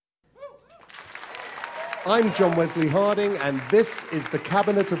I'm John Wesley Harding, and this is the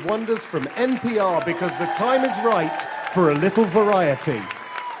Cabinet of Wonders from NPR, because the time is right for a little variety.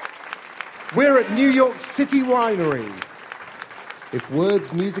 We're at New York City Winery. If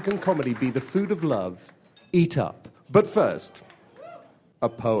words, music, and comedy be the food of love, eat up. But first, a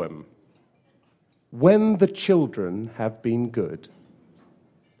poem. When the children have been good,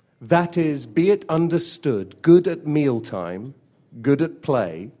 that is, be it understood, good at mealtime, good at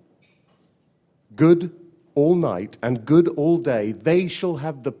play, good all night and good all day, they shall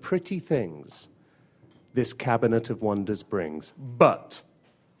have the pretty things this Cabinet of Wonders brings. But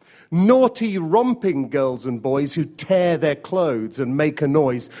naughty, romping girls and boys who tear their clothes and make a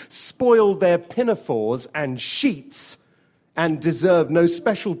noise, spoil their pinafores and sheets, and deserve no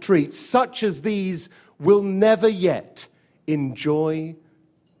special treats, such as these will never yet enjoy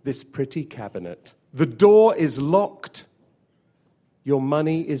this pretty cabinet. The door is locked, your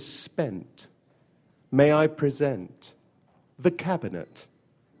money is spent. May I present the cabinet,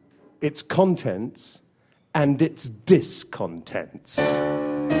 its contents and its discontents.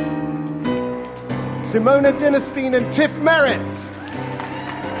 Simone Dinnerstein and Tift Merritt.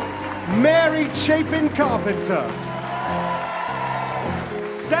 Mary Chapin Carpenter.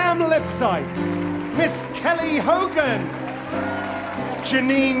 Sam Lipsyte. Miss Kelly Hogan.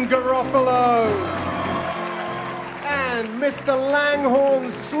 Janeane Garofalo. And Mr. Langhorne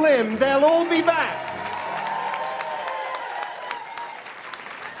Slim. They'll all be back.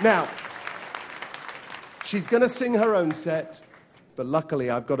 Now, she's going to sing her own set, but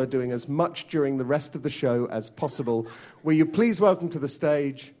luckily I've got her doing as much during the rest of the show as possible. Will you please welcome to the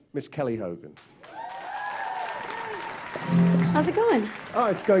stage Miss Kelly Hogan. How's it going? Oh,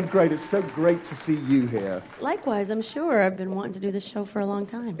 it's going great. It's so great to see you here. Likewise, I'm sure. I've been wanting to do this show for a long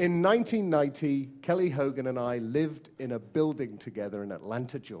time. In 1990, Kelly Hogan and I lived in a building together in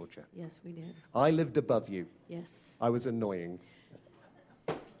Atlanta, Georgia. Yes, we did. I lived above you. Yes. I was annoying.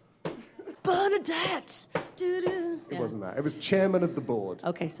 Bernadette! Doo-doo. It wasn't that. It was chairman of the board.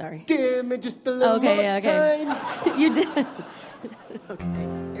 Okay, sorry. Give me just a little more time. You did. Okay,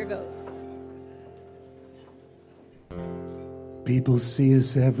 here goes. People see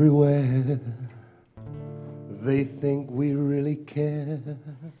us everywhere. They think we really care.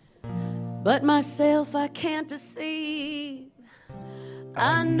 But myself I can't deceive.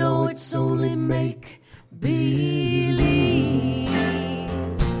 I know it's only make-believe.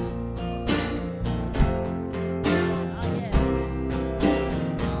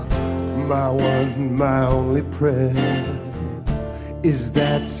 My one, my only prayer is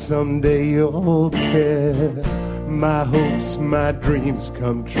that someday you'll care. My hopes, my dreams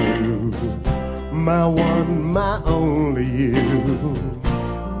come true. My one, my only you.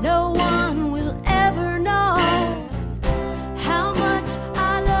 No one will ever know how much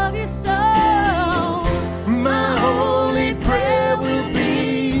I love you so. My only prayer will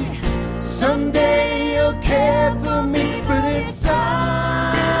be someday you'll care for me, but it's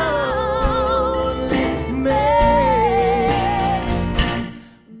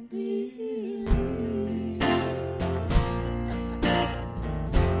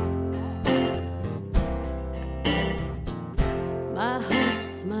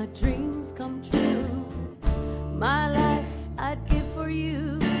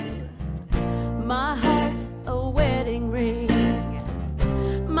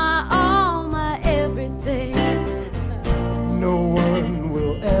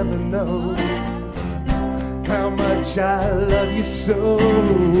I love you so.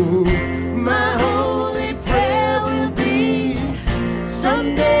 My only prayer will be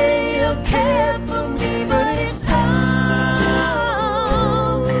someday you'll care for me, but it's only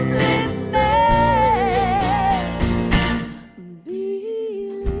make-believe.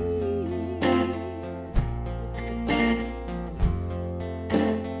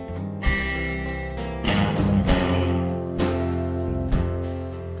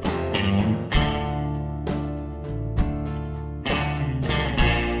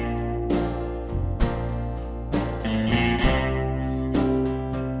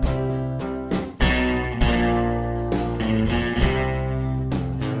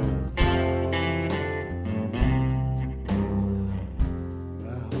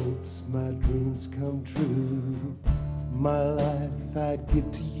 Come true. My life I'd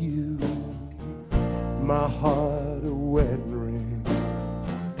give to you. My heart a wedding ring.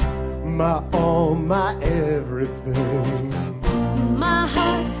 My all, my everything. My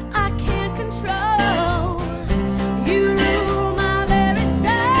heart I can't control. You rule my very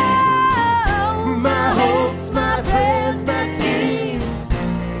soul. My hopes, my prayers, my schemes.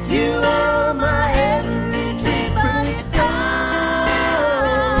 You are my every dream, but it's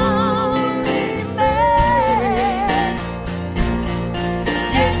only me.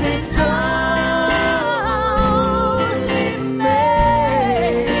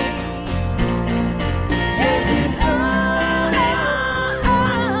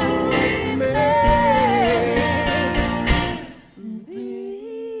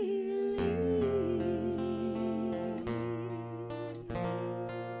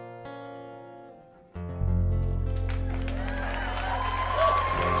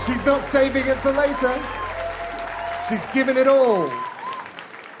 She's not saving it for later. She's given it all.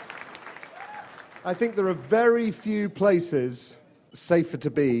 I think there are very few places safer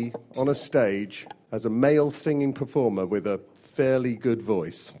to be on a stage as a male singing performer with a fairly good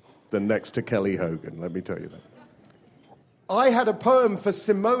voice than next to Kelly Hogan, let me tell you that. I had a poem for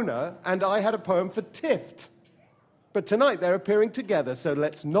Simona and I had a poem for Tift. But tonight they're appearing together, so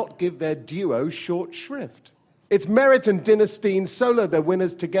let's not give their duo short shrift. It's Merritt and Dinnerstein solo, their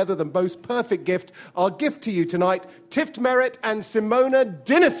winners together, the most perfect gift. Our gift to you tonight, Tift Merritt and Simone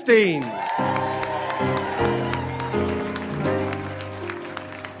Dinnerstein.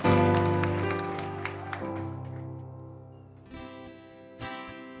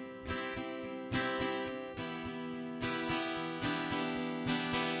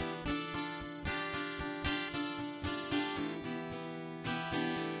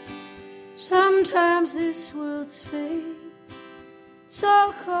 Sometimes this world's face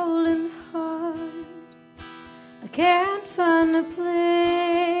so cold and hard, I can't find a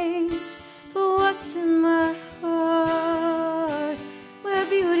place for what's in my heart, where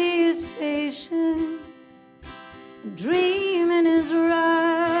beauty is patience and dreaming is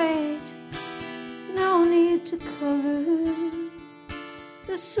right. No need to cover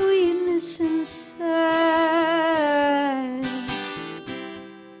the sweetness inside.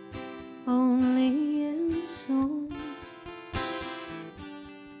 Only in songs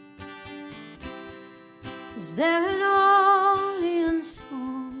is that only in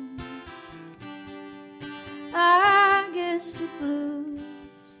songs. I guess the blues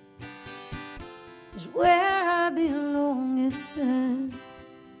is where I belong, if that's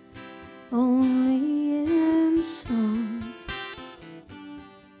only in songs,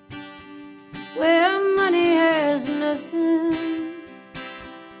 where money has nothing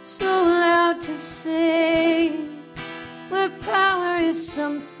so loud to say, where power is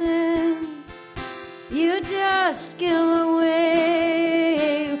something you just give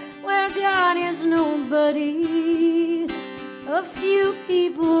away, where God is nobody a few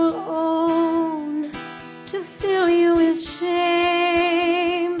people own to fill you with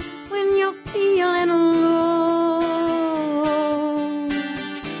shame when you're feeling alone.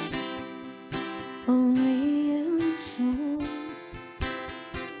 Only in songs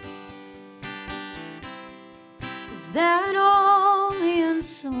is that only in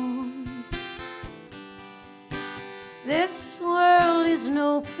songs. This world is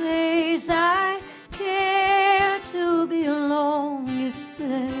no place I care to belong, if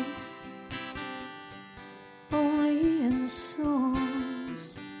that's only in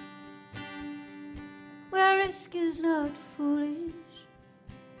songs, where risk is not foolish,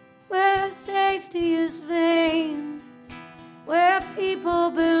 where safety is vain, where people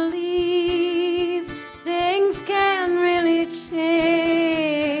believe things can really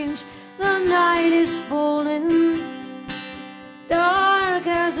change. The night is falling, dark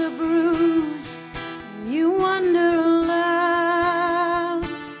as a bruise. You wonder aloud,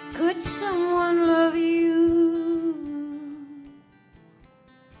 could someone love you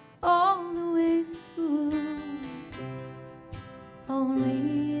all the way through?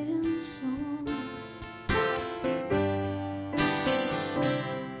 Only in songs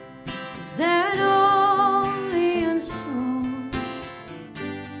is that only in songs.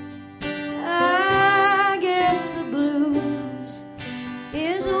 I guess the blues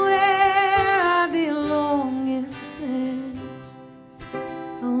is where I belong, if it's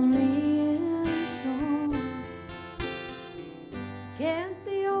only in songs. Can't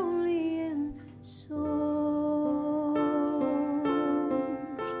be only in songs.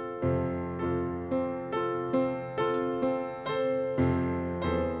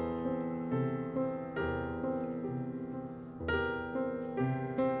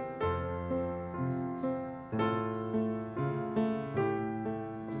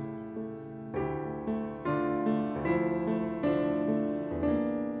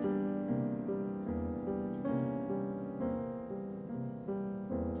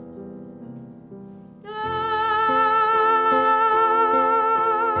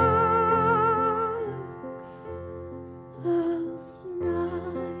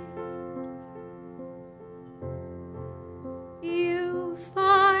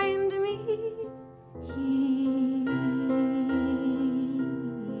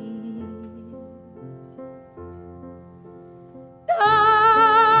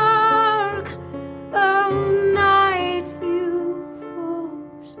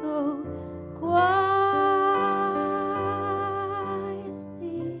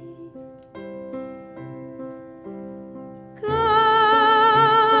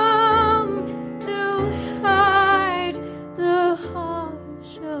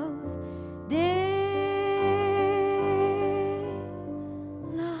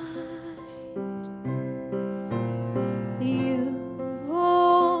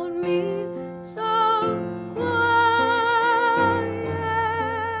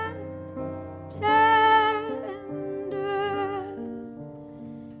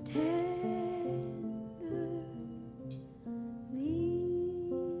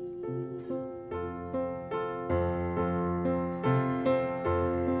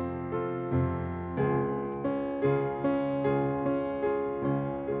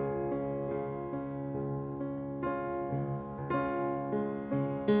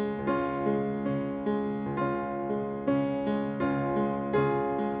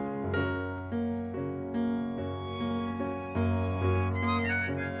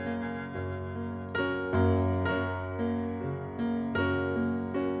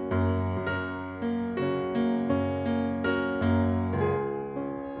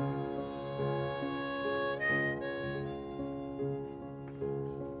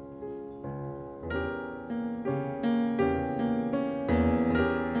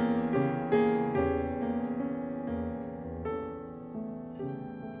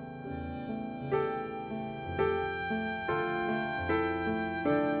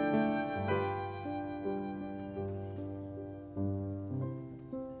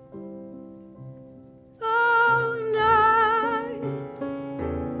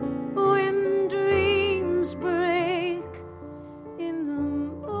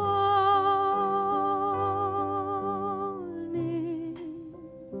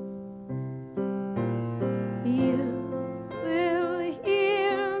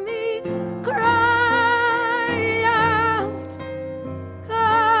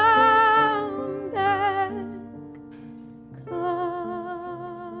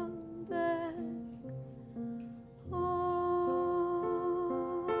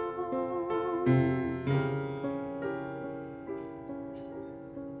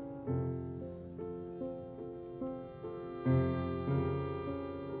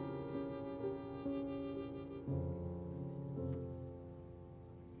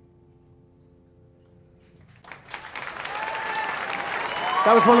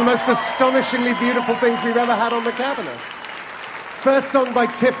 That was one of the most astonishingly beautiful things we've ever had on the cabinet. First song by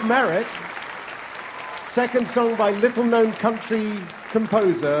Tift Merritt. Second song by little-known country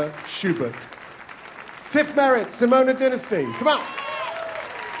composer Shubert. Tift Merritt, Simone Dinnerstein, come on.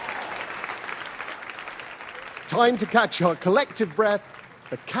 Time to catch our collective breath.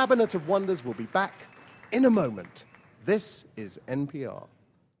 The Cabinet of Wonders will be back in a moment. This is NPR.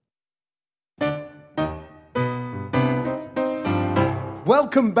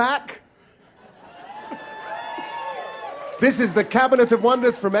 Welcome back. This is the Cabinet of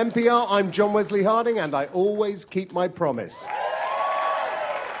Wonders from NPR. I'm John Wesley Harding, and I always keep my promise.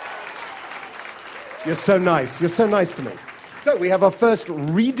 You're so nice. You're so nice to me. So we have our first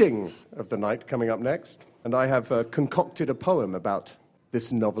reading of the night coming up next, and I have concocted a poem about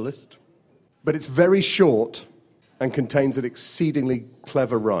this novelist, but it's very short and contains an exceedingly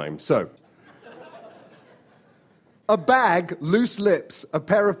clever rhyme. So, a bag, loose lips, a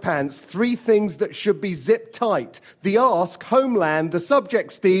pair of pants, 3 things that should be zipped tight. The ask, homeland, the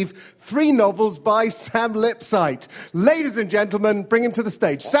subject, Steve, 3 novels by Sam Lipsyte. Ladies and gentlemen, bring him to the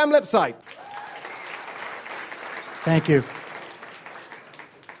stage. Sam Lipsyte. Thank you.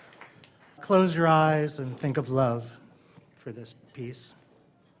 Close your eyes and think of love for this piece.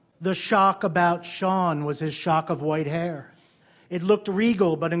 The shock about Sean was his shock of white hair. It looked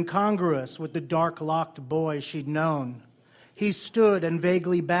regal but incongruous with the dark-locked boy she'd known. He stood and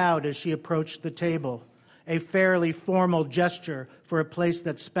vaguely bowed as she approached the table, a fairly formal gesture for a place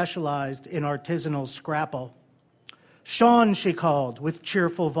that specialized in artisanal scrapple. Sean, she called, with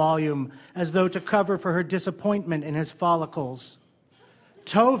cheerful volume, as though to cover for her disappointment in his follicles.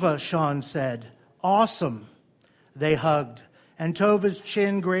 Tova, Sean said. Awesome. They hugged, and Tova's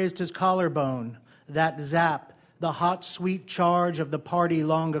chin grazed his collarbone. That zap, the hot, sweet charge of the party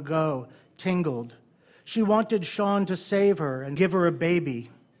long ago, tingled. She wanted Sean to save her and give her a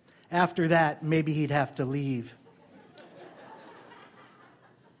baby. After that, maybe he'd have to leave.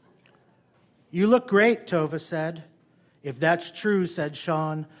 You look great, Tova said. If that's true, said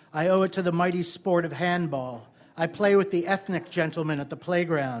Sean, I owe it to the mighty sport of handball. I play with the ethnic gentlemen at the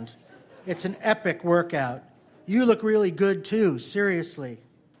playground. It's an epic workout. You look really good, too, seriously.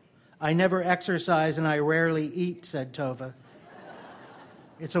 I never exercise and I rarely eat, said Tova.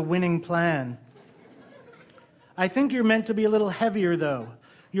 It's a winning plan. I think you're meant to be a little heavier, though.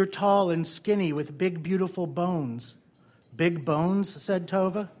 You're tall and skinny with big, beautiful bones. Big bones, said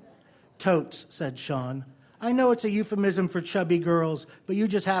Tova. Totes, said Sean. I know it's a euphemism for chubby girls, but you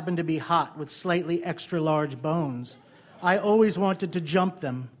just happen to be hot with slightly extra-large bones. I always wanted to jump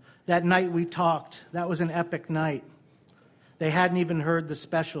them. That night we talked, that was an epic night. They hadn't even heard the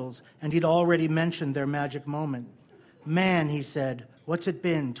specials, and he'd already mentioned their magic moment. Man, he said, what's it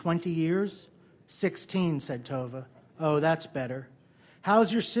been, 20 years? 16, said Tova. Oh, that's better.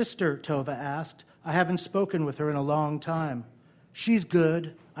 How's your sister, Tova asked. I haven't spoken with her in a long time. She's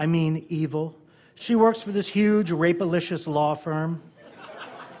good, I mean evil. She works for this huge, rape-alicious law firm.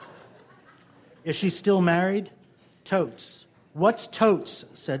 Is she still married? Totes. What's totes,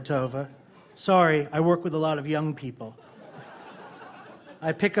 said Tova. Sorry, I work with a lot of young people.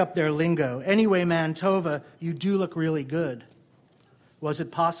 I pick up their lingo. Anyway, man, Tova, you do look really good. Was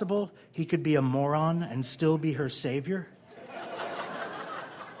it possible he could be a moron and still be her savior?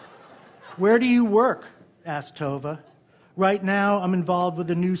 Where do you work? Asked Tova. Right now, I'm involved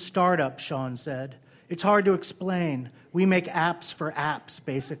with a new startup, Sean said. It's hard to explain. We make apps for apps,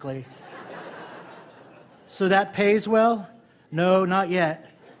 basically. So that pays well? No, not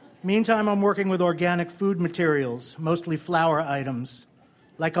yet. Meantime, I'm working with organic food materials, mostly flour items.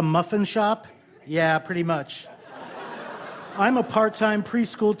 Like a muffin shop? Yeah, pretty much. I'm a part-time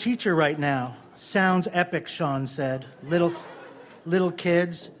preschool teacher right now. Sounds epic, Sean said. Little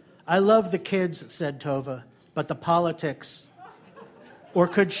kids. I love the kids, said Tova, but the politics. Or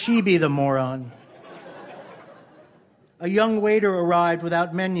could she be the moron? A young waiter arrived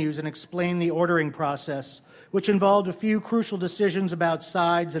without menus and explained the ordering process, which involved a few crucial decisions about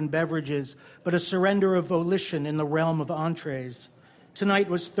sides and beverages, but a surrender of volition in the realm of entrees. Tonight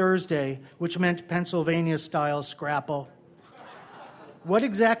was Thursday, which meant Pennsylvania-style scrapple. What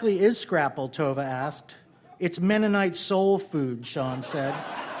exactly is scrapple, Tova asked. It's Mennonite soul food, Sean said.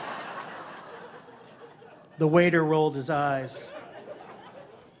 The waiter rolled his eyes.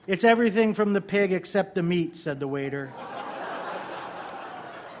 It's everything from the pig except the meat, said the waiter.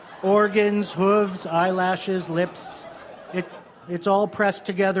 Organs, hooves, eyelashes, lips. It's all pressed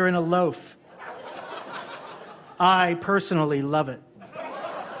together in a loaf. I personally love it.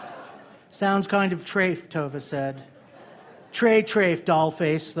 Sounds kind of trafe, Tova said. Trafe,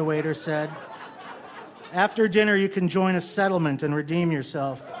 dollface, the waiter said. After dinner, you can join a settlement and redeem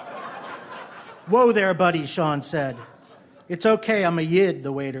yourself. Whoa there, buddy, Sean said. It's okay, I'm a yid,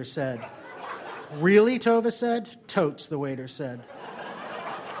 the waiter said. Really, Tova said? Totes, the waiter said.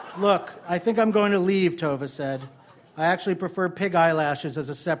 Look, I think I'm going to leave, Tova said. I actually prefer pig eyelashes as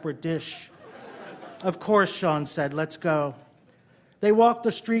a separate dish. Of course, Sean said, let's go. They walked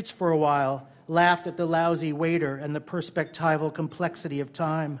the streets for a while, laughed at the lousy waiter and the perspectival complexity of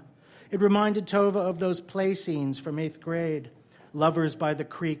time. It reminded Tova of those play scenes from 8th grade, lovers by the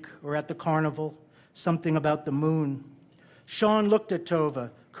creek or at the carnival, something about the moon. Sean looked at Tova,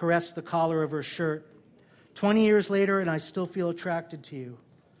 caressed the collar of her shirt. 20 years later, and I still feel attracted to you.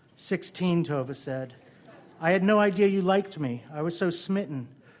 16, Tova said. I had no idea you liked me. I was so smitten.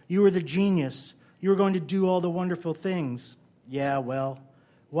 You were the genius. You were going to do all the wonderful things. Yeah, well,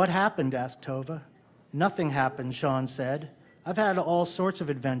 what happened? Asked Tova. Nothing happened, Sean said. I've had all sorts of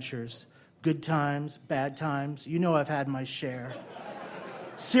adventures. Good times, bad times. You know I've had my share.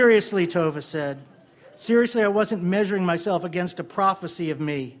 Seriously, Tova said. Seriously, I wasn't measuring myself against a prophecy of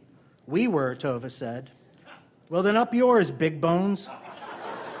me. We were, Tova said. Well, then up yours, big bones.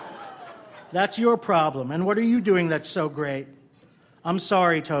 That's your problem. And what are you doing that's so great? I'm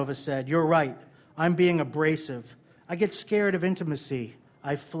sorry, Tova said. You're right. I'm being abrasive. I get scared of intimacy.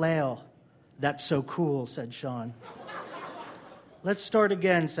 I flail. That's so cool, said Sean. Let's start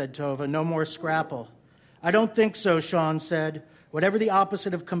again, said Tova. No more scrapple. I don't think so, Sean said. Whatever the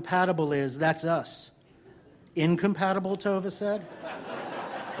opposite of compatible is, that's us. Incompatible, Tova said.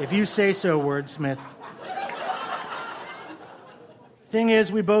 If you say so, wordsmith. Thing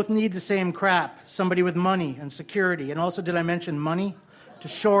is, we both need the same crap. Somebody with money and security. And also, did I mention money? To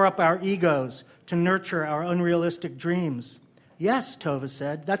shore up our egos, to nurture our unrealistic dreams. Yes, Tova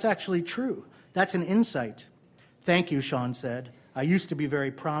said. That's actually true. That's an insight. Thank you, Sean said. I used to be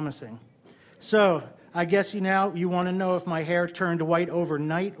very promising. So, I guess you want to know if my hair turned white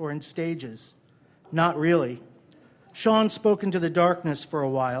overnight or in stages. Not really. Sean spoke into the darkness for a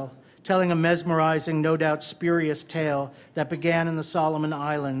while, telling a mesmerizing, no doubt spurious tale that began in the Solomon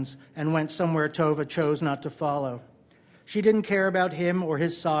Islands and went somewhere Tova chose not to follow. She didn't care about him or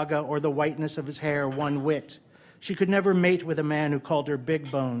his saga or the whiteness of his hair one whit. She could never mate with a man who called her big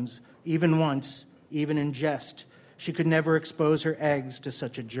bones, even once, even in jest. She could never expose her eggs to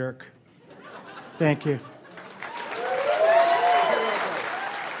such a jerk. Thank you.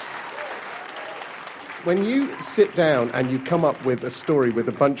 When you sit down and you come up with a story with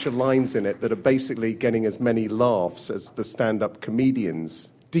a bunch of lines in it that are basically getting as many laughs as the stand-up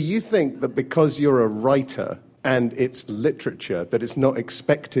comedians, do you think that because you're a writer and it's literature, that it's not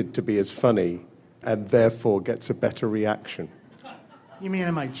expected to be as funny and therefore gets a better reaction? You mean,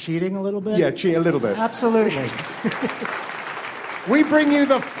 am I cheating a little bit? Yeah, cheating a little bit. Absolutely. We bring you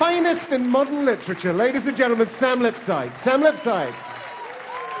the finest in modern literature. Ladies and gentlemen, Sam Lipsyte. Sam Lipsyte.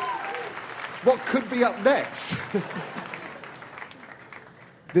 What could be up next?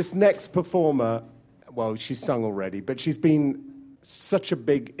 This next performer, well, she's sung already, but she's been such a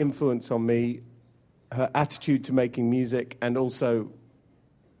big influence on me. Her attitude to making music, and also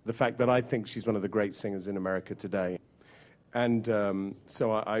the fact that I think she's one of the great singers in America today. And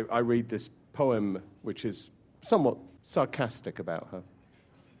so I read this poem, which is somewhat sarcastic about her.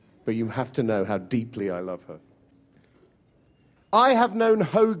 But you have to know how deeply I love her. I have known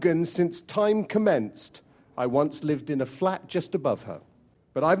Hogan since time commenced. I once lived in a flat just above her.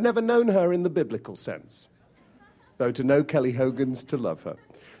 But I've never known her in the biblical sense. Though to know Kelly Hogan's to love her.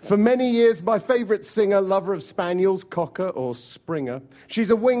 For many years, my favorite singer, lover of spaniels, cocker or springer.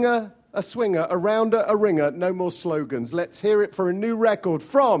 She's a winger, a swinger, a rounder, a ringer. No more slogans. Let's hear it for a new record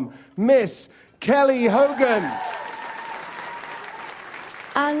from Miss Kelly Hogan.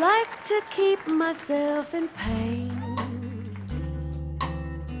 I like to keep myself in pain,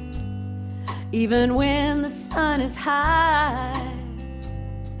 even when the sun is high,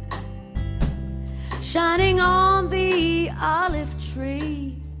 shining on the olive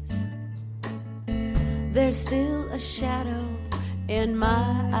trees. There's still a shadow in my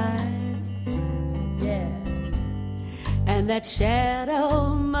eye, yeah, and that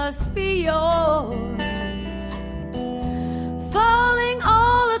shadow must be yours, falling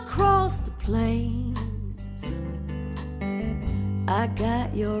all across the plains. I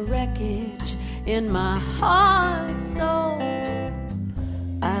got your wreckage in my heart, so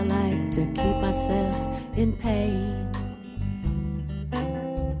I like to keep myself in pain.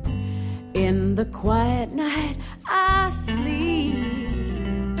 In the quiet night I sleep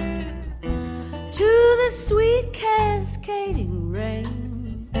to the sweet cascading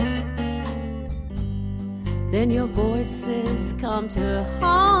rains. Then your voices come to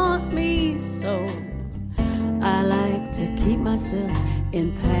haunt me, so I like to keep myself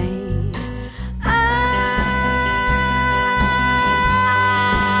in pain.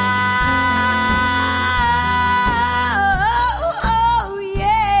 Oh,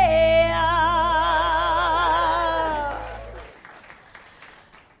 yeah.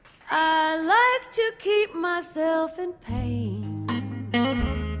 I like to keep myself in pain.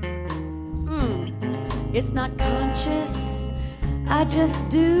 It's not conscious, I just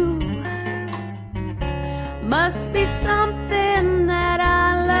do. Must be something that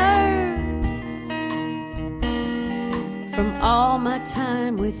I learned from all my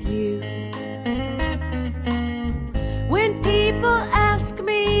time with you. When people ask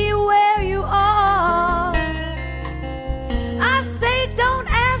me where you are, I say don't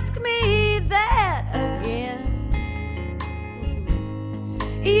ask me that again.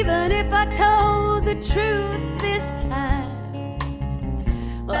 Even if I told the truth this time,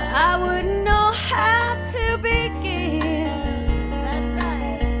 well, I wouldn't know how to begin. That's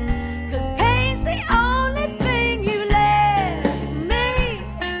right. 'Cause pain's the only thing you left me.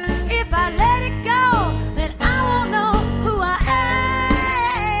 If I let it go, then I won't know who I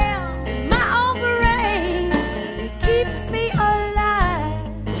am. In my own brain, it keeps me alive.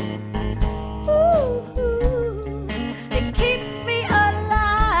 Ooh, it keeps me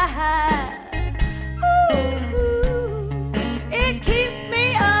alive. Ooh, it keeps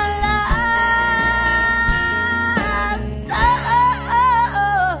me alive. So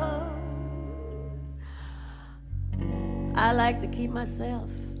I like to keep myself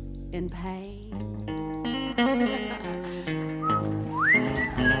in pain.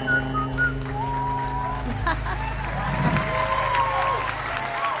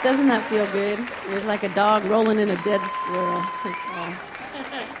 Doesn't that feel good? It was like a dog rolling in a dead squirrel.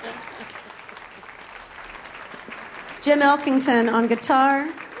 Jim Elkington on guitar,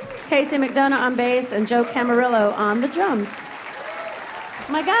 Casey McDonough on bass, and Joe Camarillo on the drums.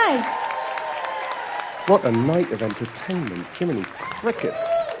 My guys. What a night of entertainment. Jiminy crickets.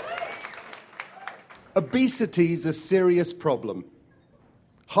 Obesity's a serious problem.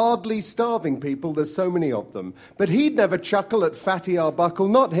 Hardly starving people, there's so many of them. But he'd never chuckle at Fatty Arbuckle,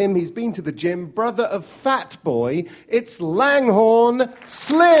 not him, he's been to the gym. Brother of Fat Boy, it's Langhorne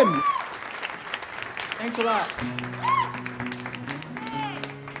Slim. Thanks a lot.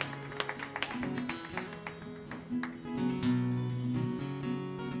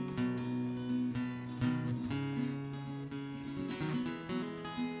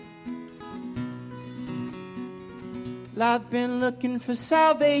 I've been looking for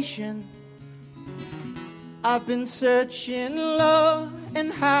salvation. I've been searching low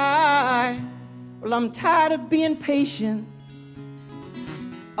and high. Well, I'm tired of being patient.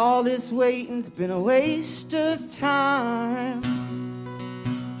 All this waiting's been a waste of time.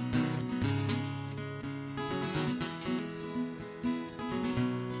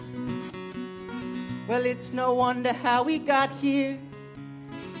 Well, it's no wonder how we got here.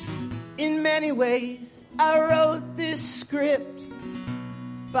 In many ways, I wrote this script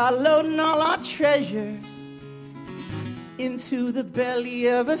by loading all our treasures into the belly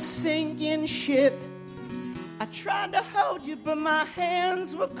of a sinking ship. I tried to hold you, but my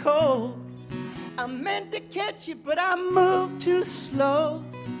hands were cold. I meant to catch you, but I moved too slow.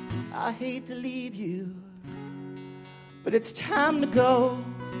 I hate to leave you, but it's time to go.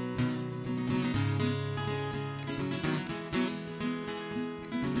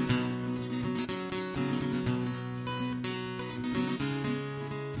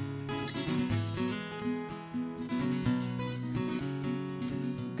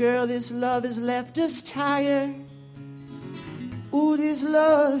 Girl, this love has left us tired. Ooh, this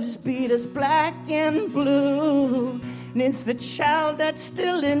love has beat us black and blue. And it's the child that's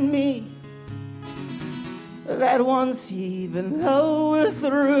still in me that wants you even though we're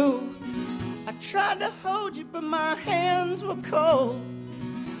through. I tried to hold you, but my hands were cold.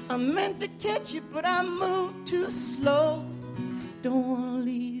 I meant to catch you, but I moved too slow. Don't want to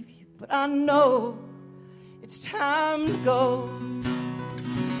leave you, but I know it's time to go.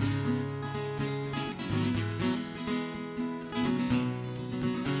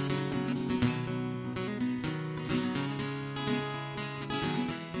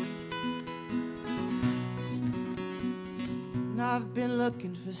 I've been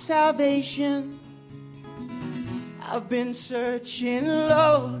looking for salvation. I've been searching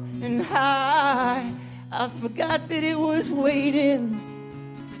low and high. I forgot that it was waiting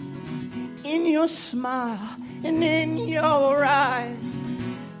in your smile and in your eyes.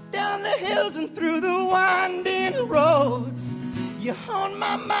 Down the hills and through the winding roads, you haunt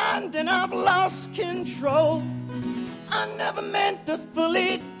my mind and I've lost control. I never meant to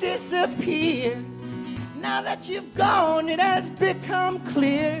fully disappear. Now that you've gone, it has become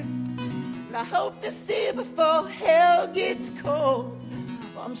clear. And I hope to see you before hell gets cold.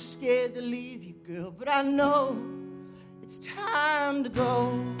 I'm scared to leave you, girl, but I know it's time to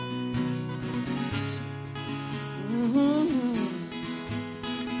go. Mm-hmm.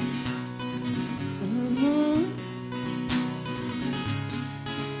 Mm-hmm.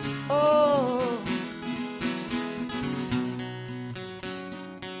 Oh.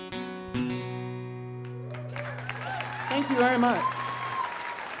 Thank you very much.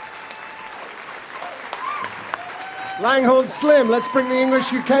 Langhorne Slim, let's bring the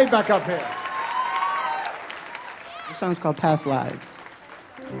English UK back up here. This song's called Past Lives.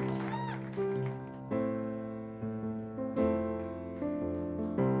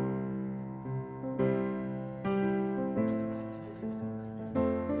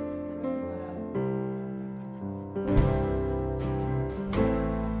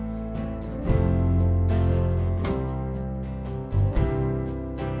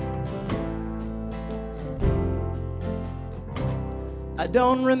 I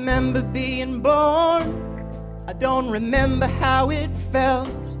don't remember being born. I don't remember how it felt.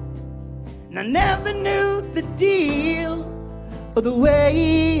 And I never knew the deal or the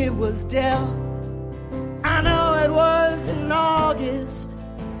way it was dealt. I know it was in August.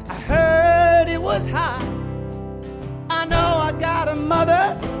 I heard it was hot. I know I got a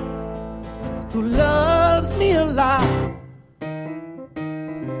mother who loves me a lot.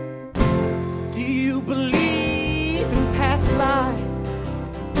 Do you believe in past lives?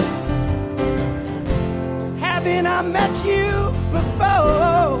 Haven't I met you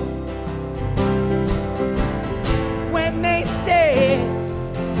before? When they said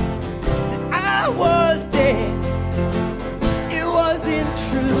that I was dead, it wasn't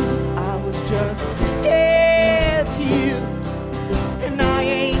true. I was just dead to you, and I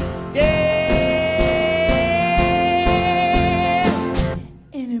ain't dead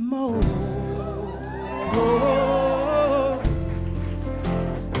anymore.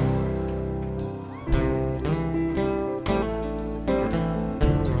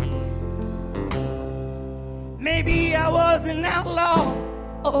 Maybe I was an outlaw,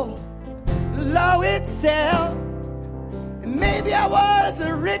 oh, the law itself. And maybe I was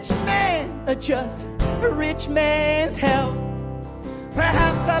a rich man, or just a rich man's hell.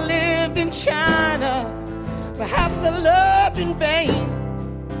 Perhaps I lived in China, perhaps I loved in vain.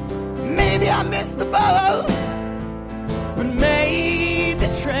 Maybe I missed the boat, but made the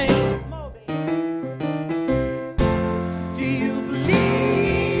train. Do you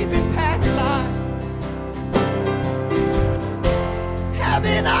believe in past lives?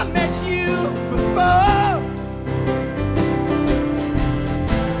 Haven't I met you before?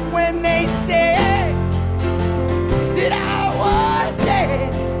 When they said that I was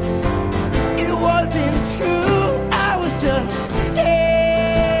dead, it wasn't true. I was just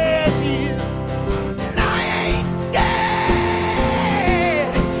dead to you, and I ain't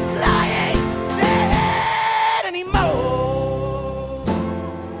dead. I ain't dead anymore.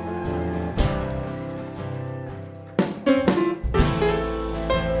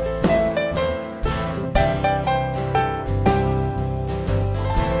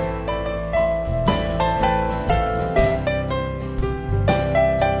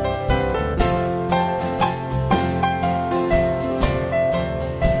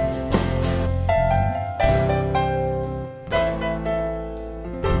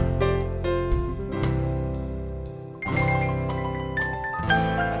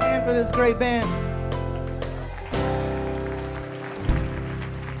 For this great band.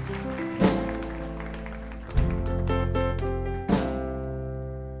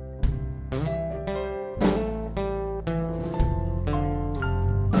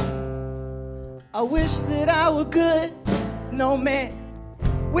 I wish that I were good, no man.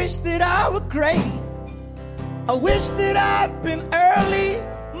 Wish that I were great. I wish that I'd been early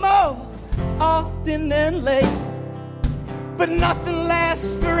more often than late. But nothing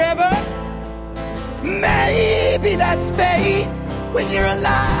lasts forever. Maybe that's fate. When you're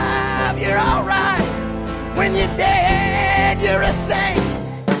alive, you're alright. When you're dead, you're a saint.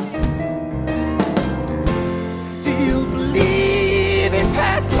 Do you believe in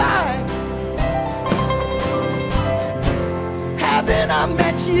past life? Haven't I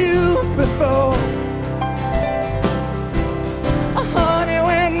met you before? Honey,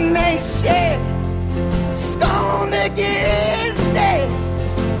 when they said scorn against dead,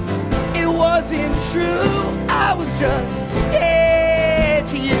 it wasn't true. I was just dead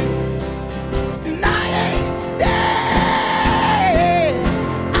to you, and I ain't dead.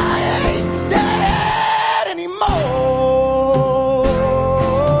 I ain't dead anymore.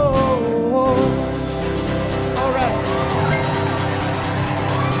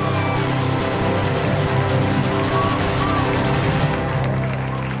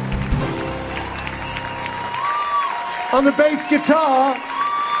 On the bass guitar,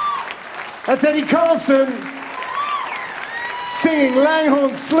 that's Eddie Carlson. Singing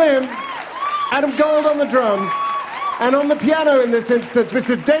Langhorne Slim, Adam Gold on the drums. And on the piano in this instance,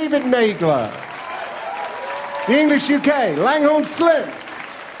 Mr. David Nagler. The English UK, Langhorne Slim.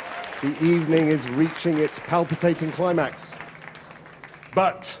 The evening is reaching its palpitating climax.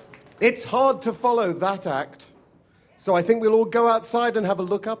 But it's hard to follow that act. So I think we'll all go outside and have a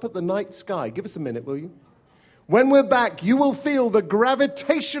look up at the night sky. Give us a minute, will you? When we're back, you will feel the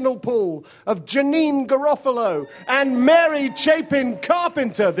gravitational pull of Janeane Garofalo and Mary Chapin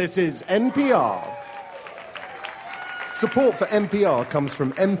Carpenter. This is NPR. Support for NPR comes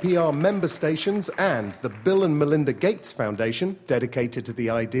from NPR member stations and the Bill and Melinda Gates Foundation, dedicated to the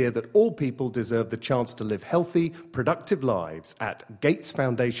idea that all people deserve the chance to live healthy, productive lives, at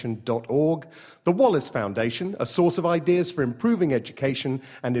gatesfoundation.org. The Wallace Foundation, a source of ideas for improving education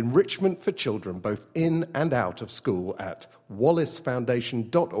and enrichment for children, both in and out of school, at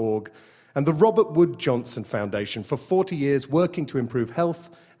wallacefoundation.org. And the Robert Wood Johnson Foundation, for 40 years working to improve health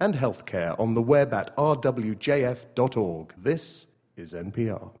and healthcare, on the web at rwjf.org. This is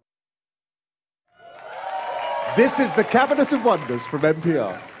NPR. This is the Cabinet of Wonders from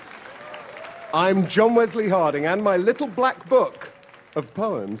NPR. I'm John Wesley Harding, and my little black book of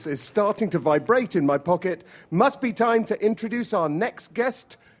poems is starting to vibrate in my pocket. Must be time to introduce our next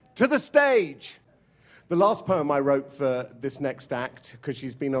guest to the stage. The last poem I wrote for this next act, because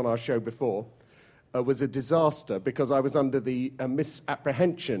she's been on our show before, was a disaster, because I was under the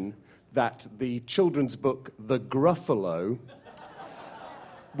misapprehension that the children's book, The Gruffalo,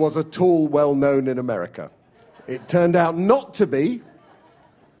 was at all well known in America. It turned out not to be,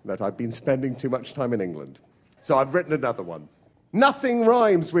 that I've been spending too much time in England. So I've written another one. Nothing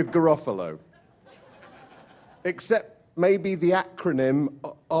rhymes with Garofalo, except maybe the acronym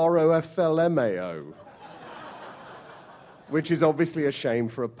ROFLMAO. Which is obviously a shame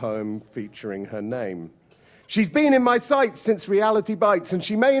for a poem featuring her name. She's been in my sights since Reality Bites, and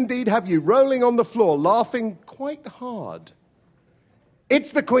she may indeed have you rolling on the floor, laughing quite hard.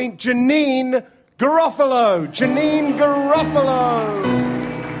 It's the Queen, Janeane Garofalo. Janeane Garofalo.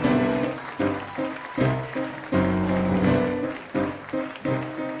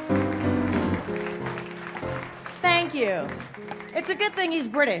 Thank you. It's a good thing he's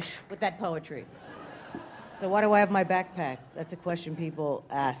British with that poetry. So why do I have my backpack? That's a question people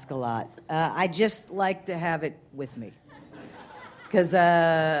ask a lot. I just like to have it with me. Because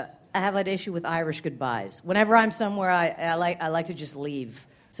I have an issue with Irish goodbyes. Whenever I'm somewhere, I like to just leave.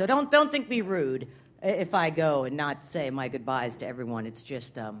 So don't think me rude if I go and not say my goodbyes to everyone. It's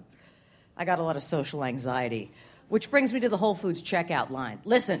just, I got a lot of social anxiety. Which brings me to the Whole Foods checkout line.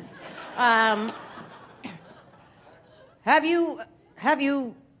 Listen, have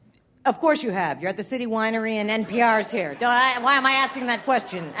you... Of course you have. You're at the City Winery and NPR's here. Why am I asking that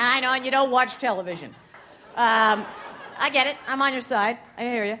question? I know, and you don't watch television. I get it. I'm on your side. I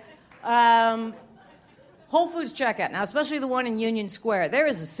hear you. Whole Foods checkout. Now, especially the one in Union Square. There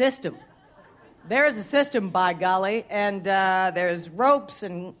is a system. There is a system, by golly. And there's ropes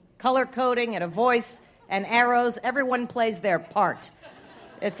and color coding and a voice and arrows. Everyone plays their part.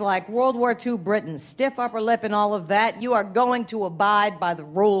 It's like World War II Britain, stiff upper lip and all of that. You are going to abide by the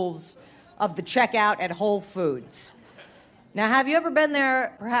rules of the checkout at Whole Foods. Now, have you ever been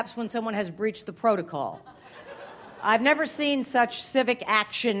there, perhaps when someone has breached the protocol? I've never seen such civic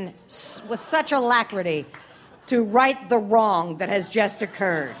action with such alacrity to right the wrong that has just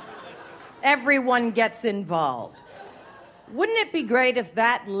occurred. Everyone gets involved. Wouldn't it be great if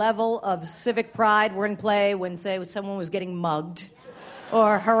that level of civic pride were in play when, say, someone was getting mugged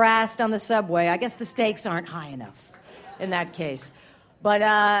or harassed on the subway? I guess the stakes aren't high enough in that case. But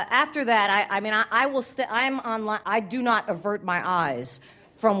after that, I'm online. I do not avert my eyes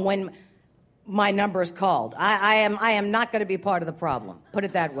from when my number is called. I am not going to be part of the problem, put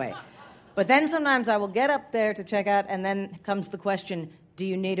it that way. But then sometimes I will get up there to check out, and then comes the question, do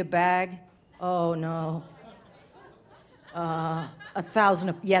you need a bag? Oh, no.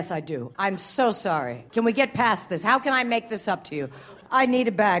 1,000. Yes, I do. I'm so sorry. Can we get past this? How can I make this up to you? I need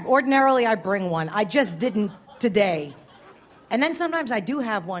a bag. Ordinarily, I bring one. I just didn't today. And then sometimes I do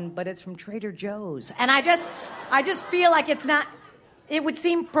have one, but it's from Trader Joe's. And I just feel like it's not, it would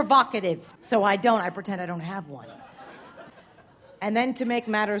seem provocative. So I don't. I pretend I don't have one. And then to make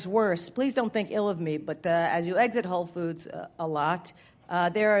matters worse, please don't think ill of me, but as you exit Whole Foods a lot,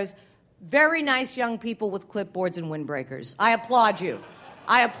 there's very nice young people with clipboards and windbreakers. I applaud you.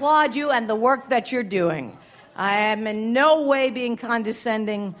 I applaud you and the work that you're doing. I am in no way being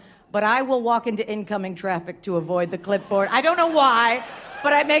condescending, but I will walk into incoming traffic to avoid the clipboard. I don't know why,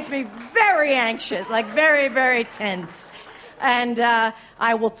 but it makes me very anxious, like very, very tense. And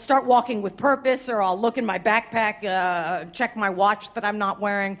I will start walking with purpose, or I'll look in my backpack, check my watch that I'm not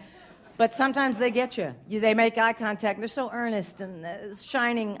wearing. But sometimes they get you. They make eye contact. They're so earnest and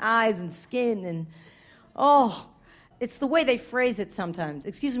shining eyes and skin. And, it's the way they phrase it sometimes.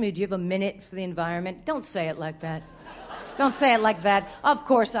 Excuse me, do you have a minute for the environment? Don't say it like that. Don't say it like that. Of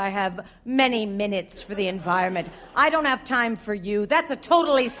course I have many minutes for the environment. I don't have time for you. That's a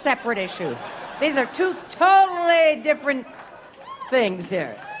totally separate issue. These are two totally different things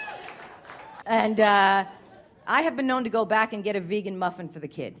here. And I have been known to go back and get a vegan muffin for the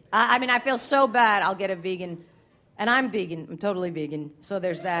kid. I mean, I feel so bad. I'll get a vegan, and I'm vegan. I'm totally vegan. So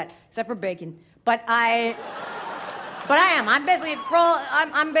there's that, except for bacon. But I am. I'm basically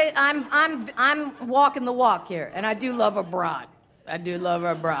I'm walking the walk here, and I do love a broad. But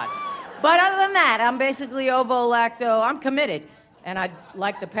other than that, I'm basically ovo-lacto. I'm committed, and I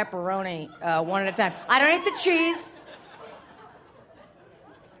like the pepperoni one at a time. I don't eat the cheese.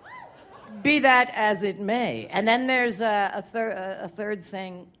 Be that as it may. And then there's a third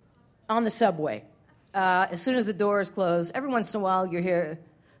thing on the subway. As soon as the doors close, every once in a while you hear,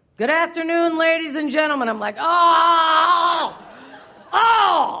 "Good afternoon, ladies and gentlemen." I'm like, oh,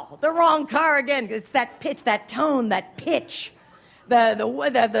 the wrong car again. It's that pitch, that tone, that pitch,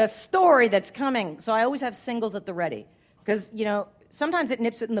 the story that's coming. So I always have singles at the ready because, sometimes it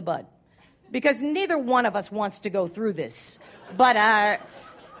nips it in the bud because neither one of us wants to go through this.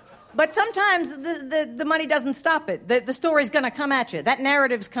 But sometimes the money doesn't stop it. The story's going to come at you. That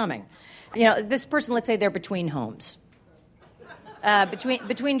narrative's coming. This person, let's say they're between homes.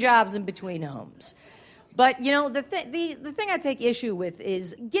 Between jobs and between homes. But, the thing I take issue with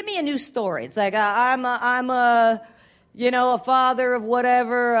is, give me a new story. It's like, I'm a father of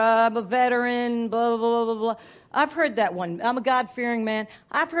whatever, I'm a veteran, blah, blah, blah, blah. I've heard that one. I'm a God-fearing man.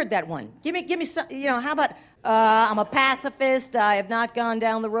 I've heard that one. Give me some, how about, I'm a pacifist, I have not gone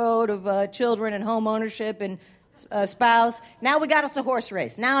down the road of children and home ownership and spouse. Now we got us a horse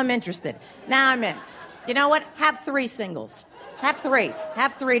race. Now I'm interested. Now I'm in. You know what? Have 3 singles. Have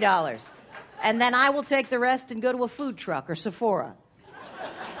 $3. And then I will take the rest and go to a food truck or Sephora.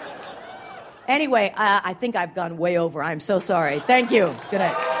 Anyway, I think I've gone way over. I'm so sorry. Thank you. Good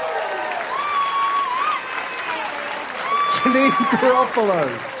night.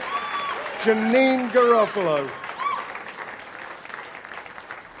 Janeane Garofalo.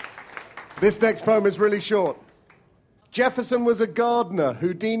 This next poem is really short. Jefferson was a gardener.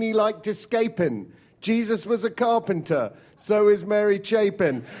 Houdini liked escaping. Jesus was a carpenter. So is Mary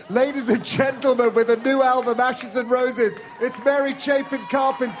Chapin. Ladies and gentlemen, with a new album, Ashes and Roses, it's Mary Chapin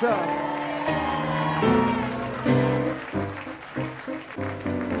Carpenter.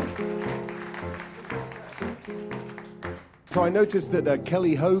 So I noticed that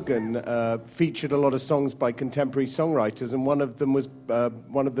Kelly Hogan featured a lot of songs by contemporary songwriters, and one of them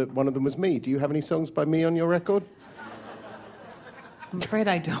was me. Do you have any songs by me on your record? I'm afraid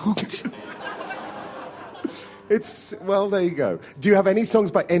I don't. Well, there you go. Do you have any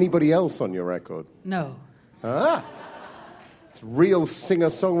songs by anybody else on your record? No. It's real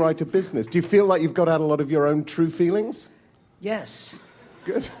singer-songwriter business. Do you feel like you've got out a lot of your own true feelings? Yes.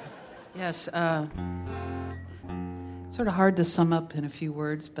 Good. Yes. Sort of hard to sum up in a few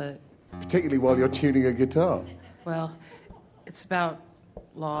words, but... Particularly while you're tuning a guitar. Well, it's about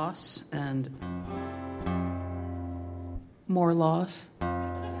loss and more loss.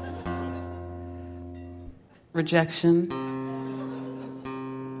 Rejection.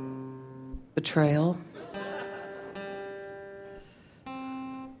 Betrayal.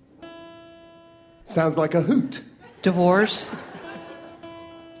 Sounds like a hoot. Divorce.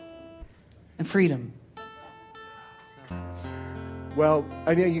 And freedom. Well,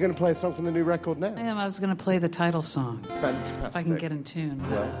 and yeah, you're going to play a song from the new record now? I am. I was going to play the title song. Fantastic. If I can get in tune.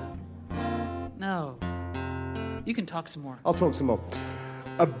 Well. No. You can talk some more. I'll talk some more.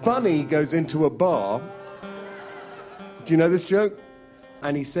 A bunny goes into a bar. Do you know this joke?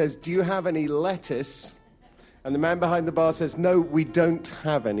 And he says, "Do you have any lettuce?" And the man behind the bar says, "No, we don't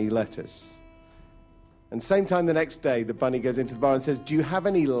have any lettuce." And same time the next day, the bunny goes into the bar and says, "Do you have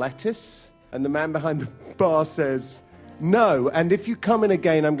any lettuce?" And the man behind the bar says, "No, and if you come in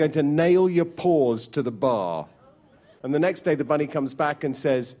again, I'm going to nail your paws to the bar." And the next day, the bunny comes back and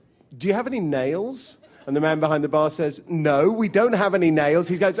says, "Do you have any nails?" And the man behind the bar says, "No, we don't have any nails."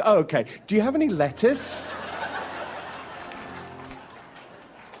 He goes, "Oh, okay. Do you have any lettuce?"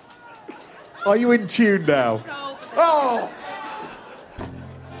 Are you in tune now? No. Oh!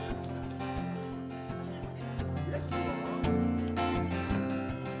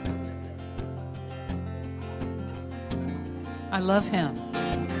 I love him.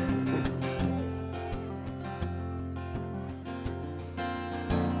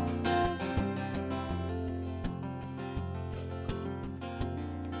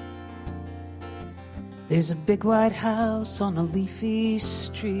 There's a big white house on a leafy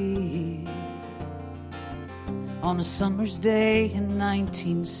street on a summer's day in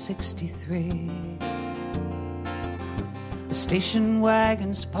 1963. The station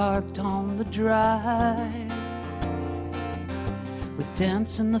wagon's parked on the drive with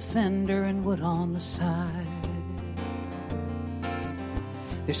dents in the fender and wood on the side.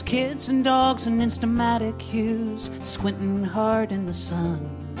 There's kids and dogs and Instamatic hues squinting hard in the sun.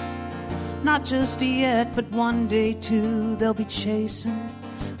 Not just yet, but one day too, they'll be chasing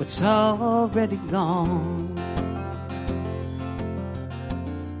what's already gone.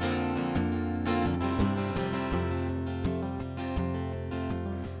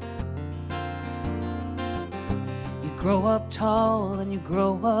 You grow up tall and you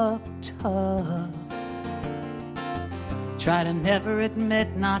grow up tough. Try to never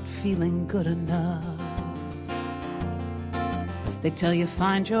admit not feeling good enough. They tell you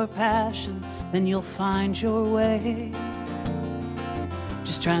find your passion, then you'll find your way.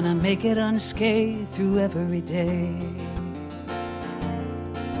 Just trying to make it unscathed through every day.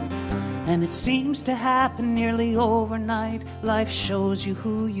 And it seems to happen nearly overnight. Life shows you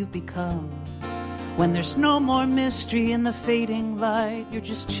who you've become. When there's no more mystery in the fading light, you're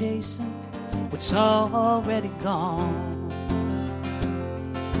just chasing what's already gone.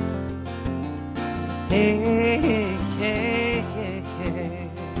 Hey, hey, hey, hey, hey.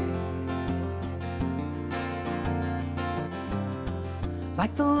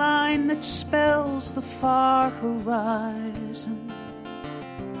 Like the line that spells the far horizon,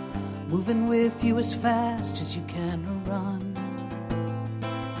 moving with you as fast as you can run.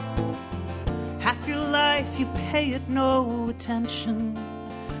 Half your life you pay it no attention,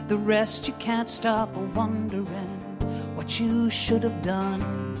 the rest you can't stop wondering what you should have done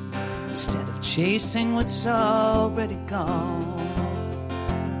instead of chasing what's already gone.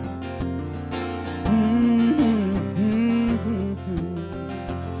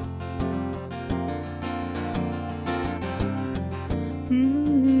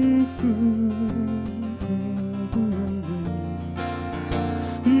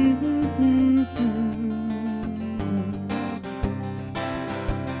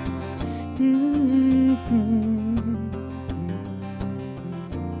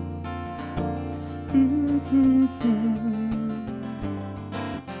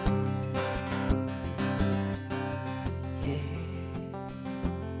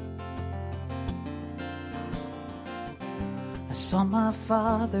 I saw my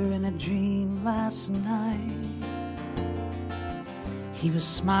father in a dream last night. He was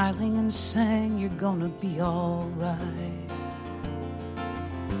smiling and saying, "You're gonna be all right."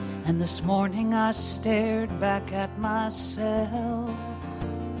 And this morning I stared back at myself,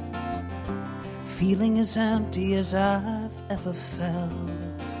 feeling as empty as I've ever felt.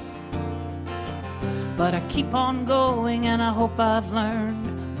 But I keep on going and I hope I've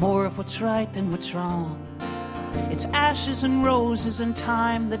learned more of what's right than what's wrong. It's ashes and roses and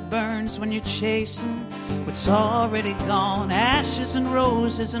time that burns when you're chasing what's already gone. Ashes and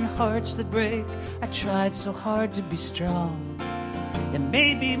roses and hearts that break. I tried so hard to be strong. It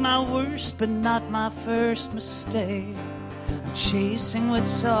may be my worst, but not my first mistake. I'm chasing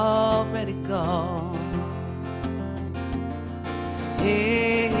what's already gone.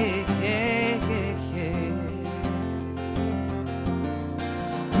 Hey, hey, hey, hey, hey.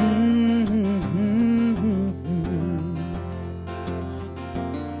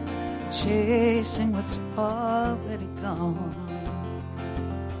 Chasing what's already gone.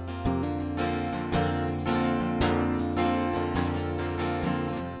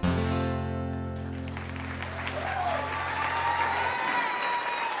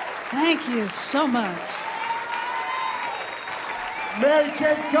 Thank you so much. Mary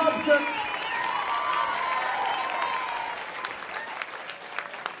Jane Carpenter.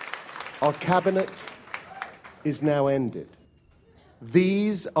 Our cabinet is now ended.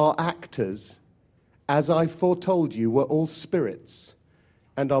 These are actors, as I foretold you, were all spirits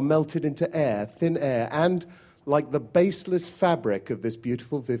and are melted into air, thin air, and like the baseless fabric of this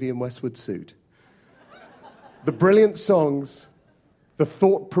beautiful Vivienne Westwood suit. The brilliant songs, the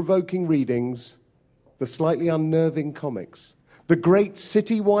thought-provoking readings, the slightly unnerving comics, the great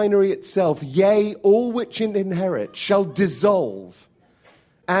city winery itself, yea, all which it inherit, shall dissolve,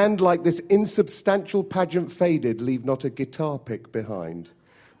 and like this insubstantial pageant faded, leave not a guitar pick behind.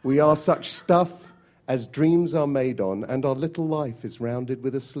 We are such stuff as dreams are made on, and our little life is rounded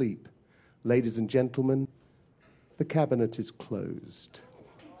with a sleep. Ladies and gentlemen, the cabinet is closed.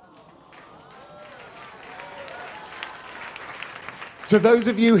 To those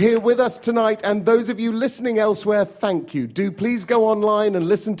of you here with us tonight and those of you listening elsewhere, thank you. Do please go online and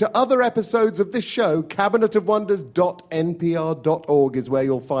listen to other episodes of this show. cabinetofwonders.npr.org is where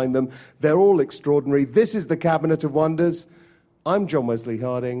you'll find them. They're all extraordinary. This is the Cabinet of Wonders. I'm John Wesley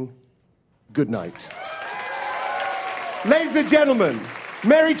Harding. Good night. Ladies and gentlemen,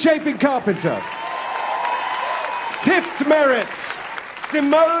 Mary Chapin Carpenter, Tift Merritt,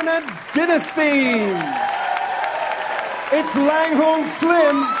 Simone Dinnerstein. It's Langhorne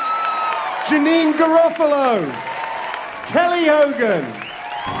Slim, Janeane Garofalo, Kelly Hogan.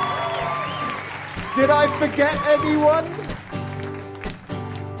 Did I forget anyone?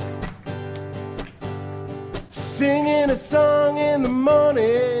 Singing a song in the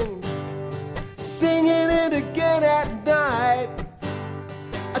morning, singing it again at night.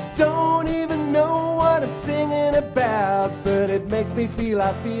 I don't even know what I'm singing about, but it makes me feel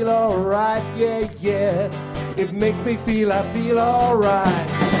I feel alright, yeah, yeah. It makes me feel I feel alright.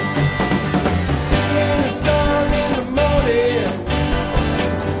 Singing a song in the morning,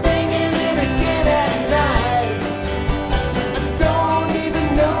 singing it again at night. I don't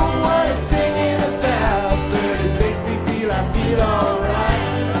even know what I'm singing about, but it makes me feel I feel alright.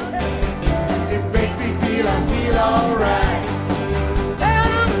 It makes me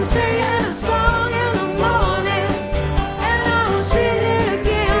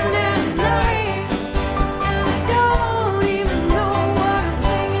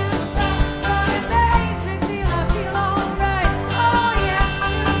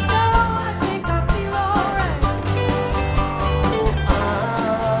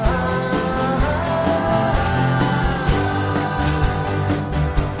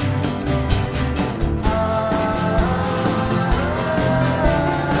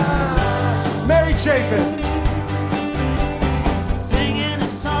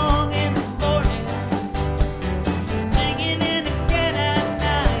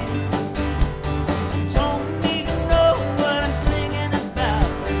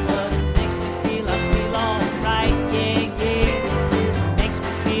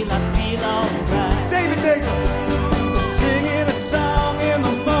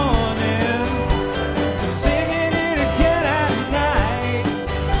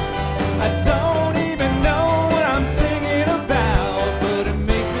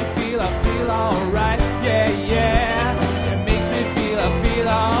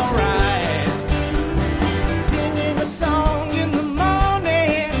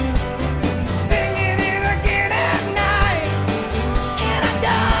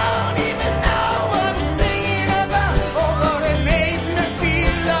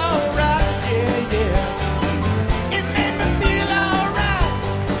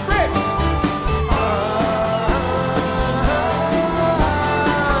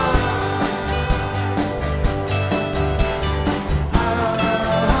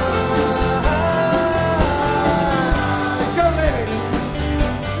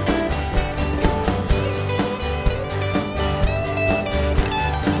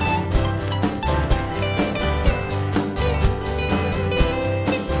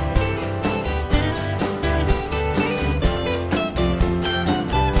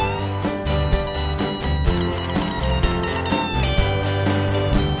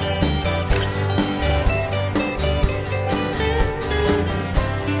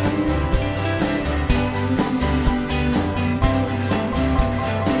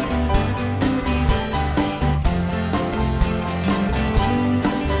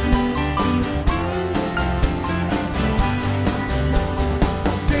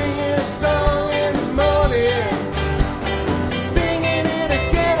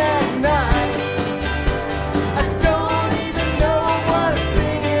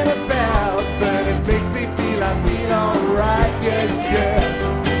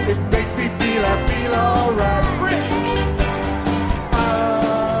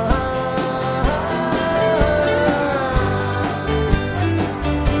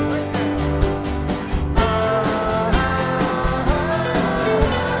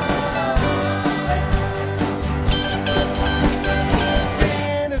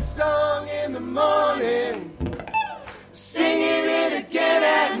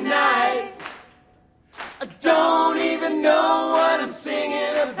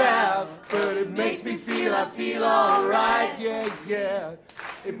feel I feel alright.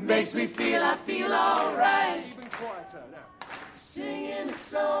 It makes me feel I feel alright. Even quieter now. Singing a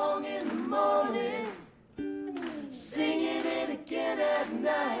song in the morning, singing it again at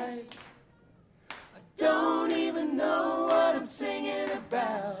night. I don't even know what I'm singing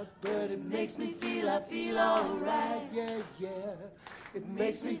about, but it makes me feel I feel alright. Yeah, yeah. It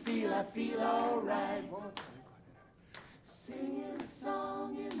makes me feel I feel alright. One more time. Singing a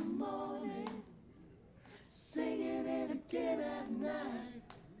song in the morning, singing it again at night.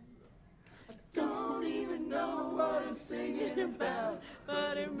 I don't even know what I'm singing about,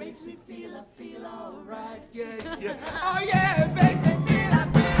 but it makes me feel, I feel alright. Yeah, yeah. Oh yeah, it makes me feel, I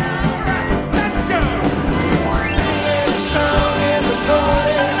feel alright. Let's go! Singing a song in the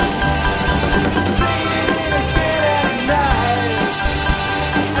morning, singing it again at night.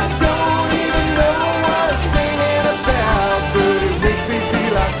 I don't even know what I'm singing about, but it makes me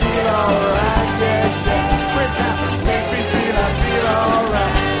feel, I feel alright. Yeah, yeah. With that, it makes me feel, I feel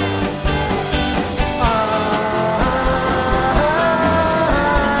alright.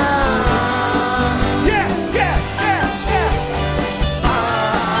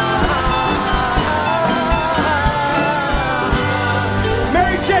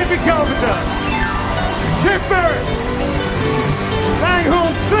 Chapin Carpenter, Tift Merritt,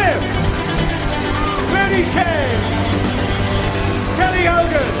 Langhorne Slim, Lenny Kane, Kelly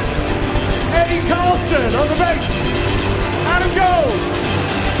Hogan, Eddie Carlson on the bass, Adam Gold,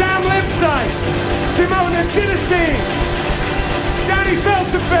 Sam Lipsyte, Simone Dinnerstein, Danny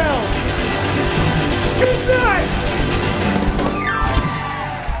Felsenfeld. Good night!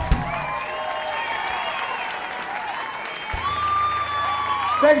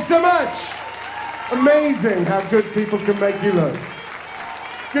 Thanks so much. Amazing how good people can make you look.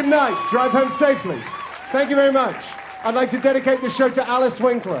 Good night. Drive home safely. Thank you very much. I'd like to dedicate the show to Alice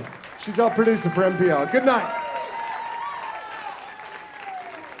Winkler. She's our producer for NPR. Good night.